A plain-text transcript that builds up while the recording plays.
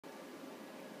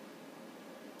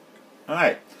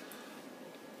Alright,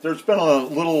 there's been a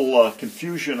little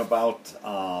confusion about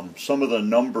some of the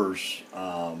numbers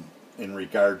in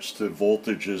regards to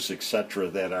voltages, etc.,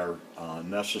 that are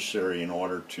necessary in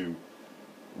order to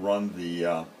run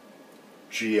the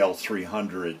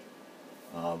GL300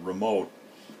 remote.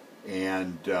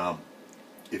 And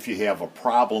if you have a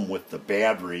problem with the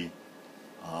battery,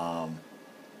 or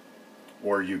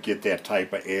you get that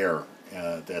type of error,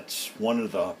 that's one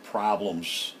of the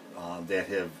problems that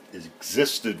have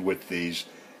existed with these,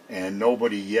 and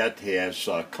nobody yet has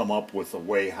come up with a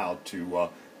way how to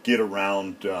get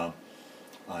around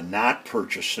not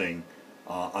purchasing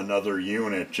another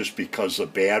unit just because the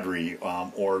battery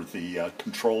or the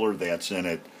controller that's in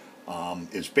it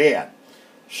is bad.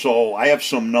 So I have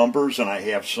some numbers and I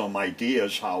have some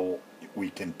ideas how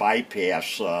we can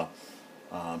bypass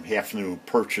having to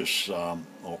purchase or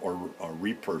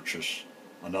repurchase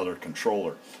another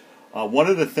controller. One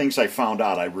of the things I found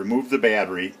out, I removed the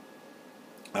battery.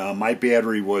 My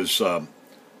battery was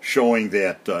showing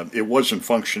that it wasn't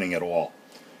functioning at all.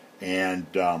 And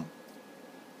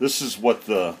this is what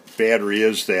the battery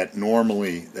is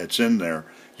that's in there.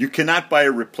 You cannot buy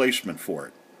a replacement for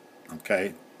it.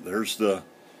 Okay, there's the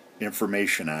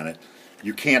information on it.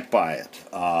 You can't buy it.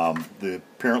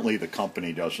 Apparently the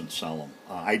company doesn't sell them.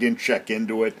 I didn't check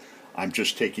into it. I'm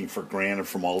just taking for granted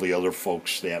from all the other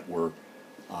folks that were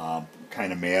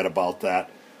kind of mad about that.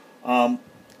 And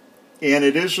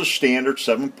it is a standard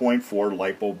 7.4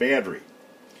 LiPo battery.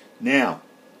 Now,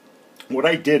 what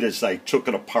I did is I took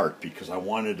it apart because I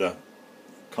wanted to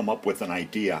come up with an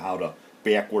idea how to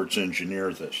backwards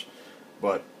engineer this.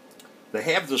 But they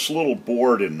have this little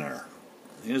board in there.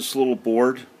 This little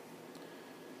board.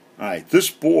 Alright, this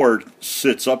board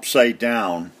sits upside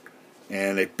down,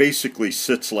 and it basically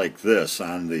sits like this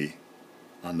on the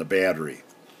battery.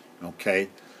 Okay,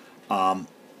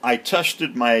 I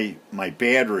tested my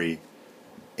battery.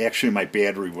 Actually, my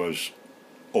battery was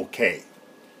okay.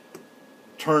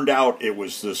 Turned out it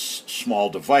was this small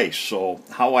device. So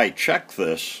how I check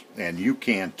this, and you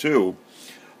can too,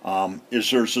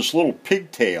 is there's this little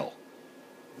pigtail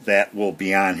that will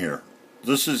be on here.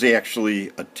 This is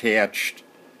actually attached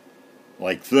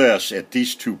like this at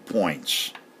these 2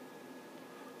 points.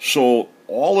 So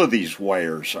all of these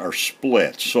wires are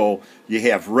split. So you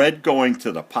have red going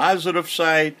to the positive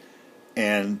side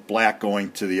and black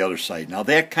going to the other side. Now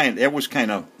that was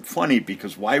kind of funny,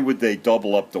 because why would they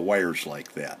double up the wires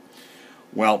like that?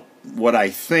 Well, what I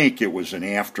think it was an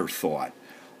afterthought.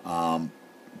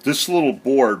 This little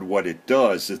board, what it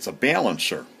does, it's a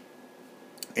balancer.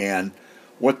 And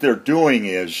what they're doing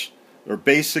is they're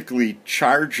basically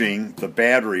charging the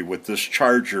battery with this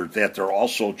charger that they're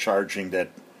also charging that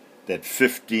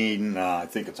 15, I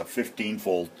think it's a 15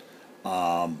 volt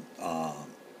LiPo,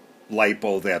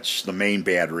 that's the main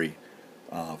battery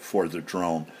for the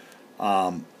drone.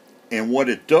 And what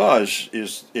it does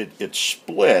is it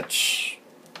splits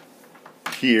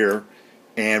here,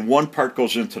 and one part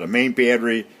goes into the main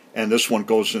battery and this one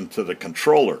goes into the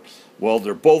controller. Well,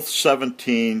 they're both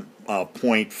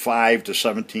 17.5 to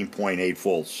 17.8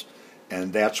 volts,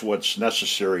 and that's what's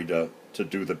necessary to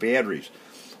do the batteries.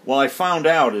 Well, I found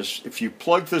out is if you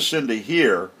plug this into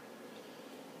here,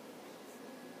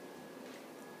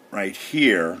 right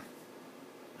here,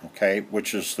 okay,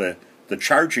 which is the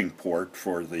charging port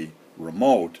for the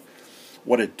remote,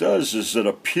 what it does is it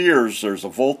appears, there's a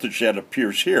voltage that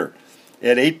appears here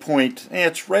at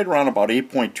it's right around about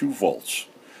 8.2 volts.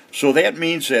 So that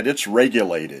means that it's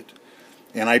regulated.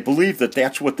 And I believe that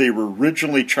that's what they were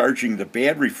originally charging the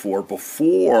battery for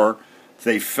before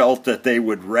they felt that they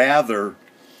would rather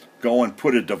go and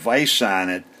put a device on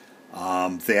it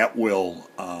that will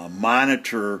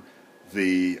monitor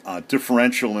the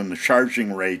differential in the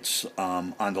charging rates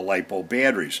on the LiPo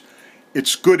batteries.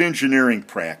 It's good engineering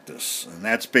practice, and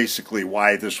that's basically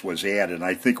why this was added.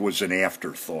 I think it was an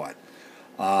afterthought.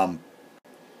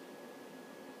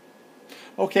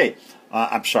 Okay,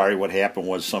 I'm sorry, what happened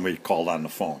was somebody called on the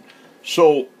phone.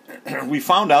 So we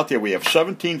found out that we have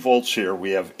 17 volts here. We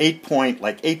have 8.2,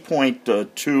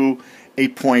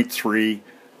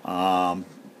 8.3.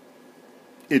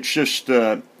 It's just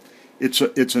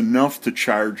it's enough to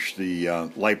charge the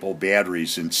LiPo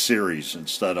batteries in series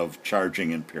instead of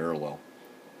charging in parallel.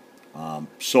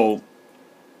 So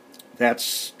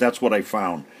that's what I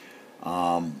found.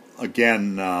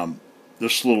 Again,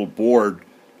 this little board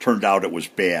turned out it was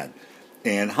bad.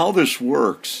 And how this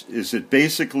works is it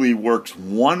basically works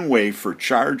one way for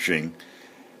charging,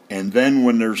 and then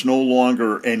when there's no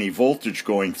longer any voltage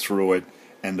going through it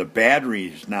and the battery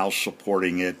is now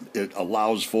supporting it, it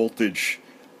allows voltage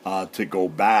to go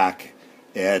back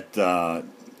at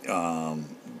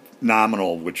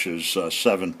nominal, which is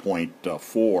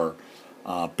 7.4,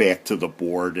 back to the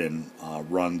board and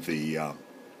run the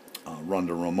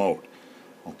remote.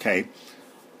 Okay.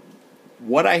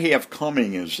 What I have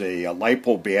coming is a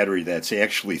LiPo battery that's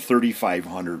actually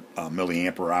 3,500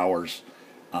 milliampere hours,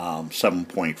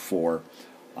 7.4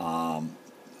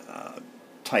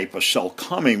 type of cell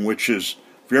coming, which is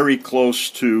very close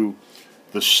to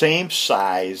the same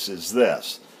size as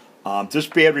this. This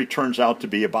battery turns out to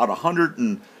be about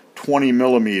 120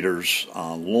 millimeters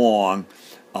long,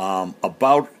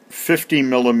 about 50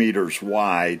 millimeters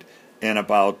wide, and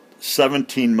about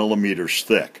 17 millimeters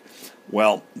thick.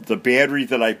 Well, the battery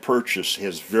that I purchased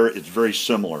it's very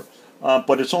similar,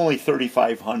 but it's only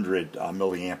 3,500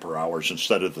 milliampere hours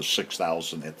instead of the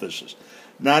 6,000 that this is.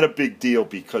 Not a big deal,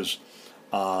 because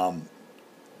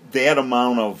that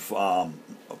amount of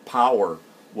power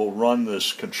will run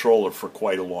this controller for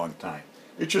quite a long time.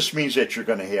 It just means that you're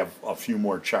going to have a few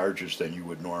more charges than you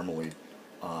would normally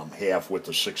have with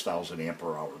the 6,000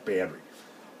 ampere hour battery.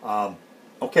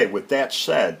 Okay, with that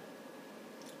said,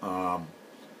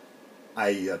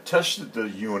 I tested the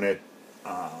unit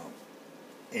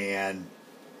and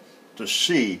to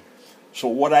see. So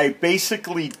what I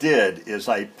basically did is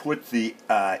I put the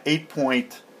about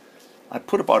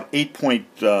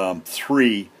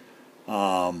 8.3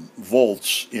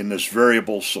 volts in this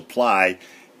variable supply,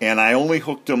 and I only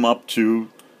hooked them up to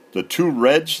the two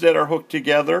reds that are hooked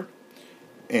together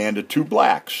and the two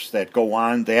blacks that go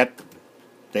on that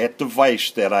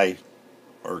device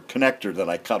or connector that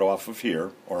I cut off of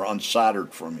here, or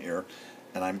unsoldered from here.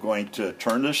 And I'm going to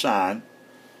turn this on,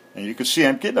 and you can see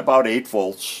I'm getting about 8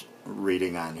 volts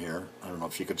reading on here. I don't know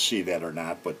if you can see that or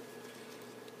not, but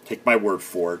take my word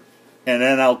for it. And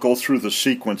then I'll go through the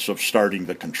sequence of starting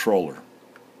the controller.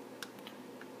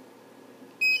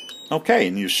 Okay,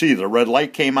 and you see the red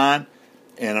light came on,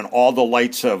 and then all the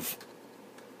lights have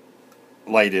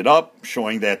lighted up,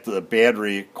 showing that the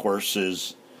battery, of course,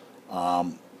 is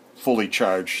fully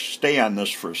charged. Stay on this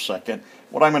for a second.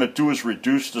 What I'm going to do is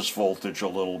reduce this voltage a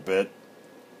little bit,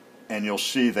 and you'll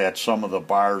see that some of the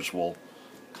bars will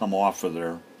come off of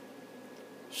there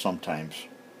sometimes.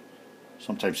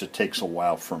 Sometimes it takes a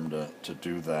while for them to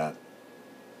do that.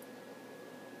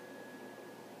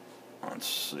 Let's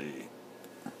see.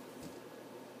 Of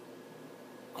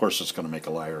course, it's going to make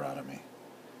a liar out of me.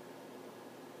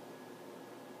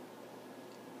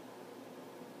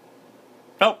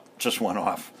 Oh, just went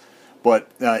off.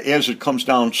 But as it comes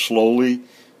down slowly,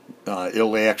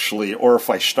 it'll actually, or if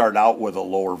I start out with a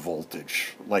lower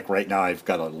voltage, like right now I've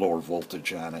got a lower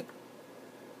voltage on it.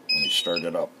 Let me start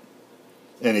it up.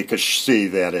 And you can see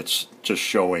that it's just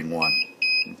showing 1.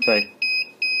 Okay?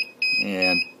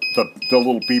 And the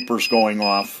little beeper's going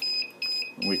off.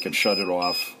 We can shut it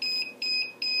off.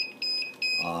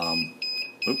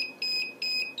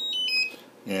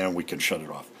 And we can shut it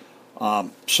off.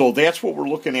 So that's what we're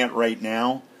looking at right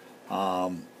now. I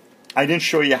didn't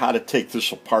show you how to take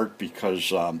this apart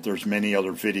because there's many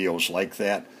other videos like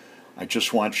that. I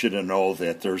just want you to know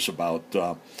that there's about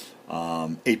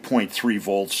 8.3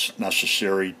 volts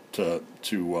necessary to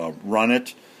run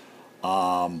it.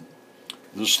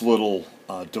 This little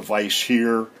device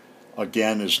here,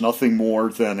 again, is nothing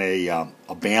more than a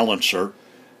balancer.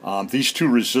 These two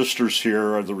resistors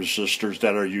here are the resistors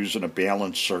that are used in a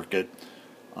balance circuit.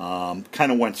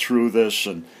 Kind of went through this,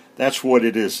 and that's what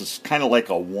it is. It's kind of like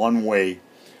a one-way.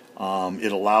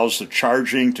 It allows the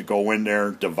charging to go in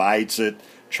there, divides it,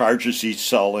 charges each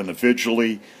cell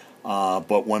individually,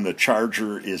 but when the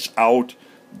charger is out,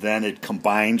 then it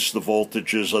combines the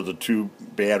voltages of the two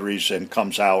batteries and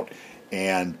comes out,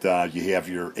 and you have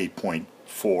your 8.4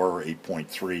 or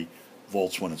 8.3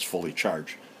 volts when it's fully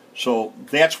charged. So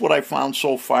that's what I found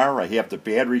so far. I have the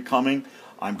battery coming.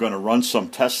 I'm going to run some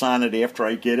tests on it after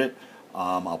I get it.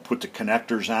 I'll put the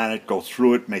connectors on it, go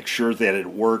through it, make sure that it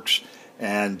works,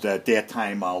 and at that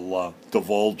time I'll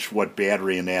divulge what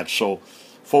battery and that, so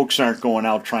folks aren't going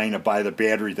out trying to buy the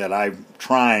battery that I'm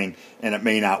trying and it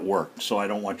may not work. So I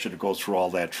don't want you to go through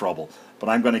all that trouble. But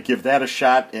I'm going to give that a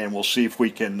shot, and we'll see if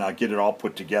we can get it all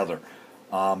put together.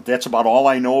 That's about all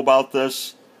I know about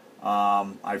this.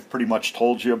 I've pretty much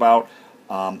told you about.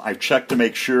 I've checked to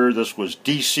make sure this was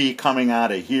DC coming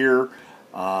out of here.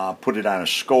 Put it on a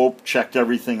scope, checked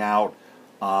everything out.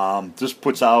 This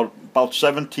puts out about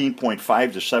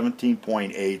 17.5 to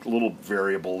 17.8, a little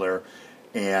variable there.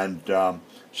 And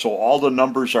so all the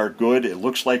numbers are good. It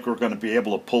looks like we're going to be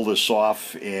able to pull this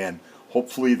off, and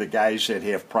hopefully the guys that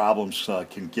have problems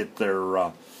can get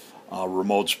their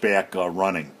remotes back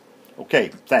running.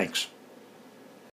 Okay, thanks.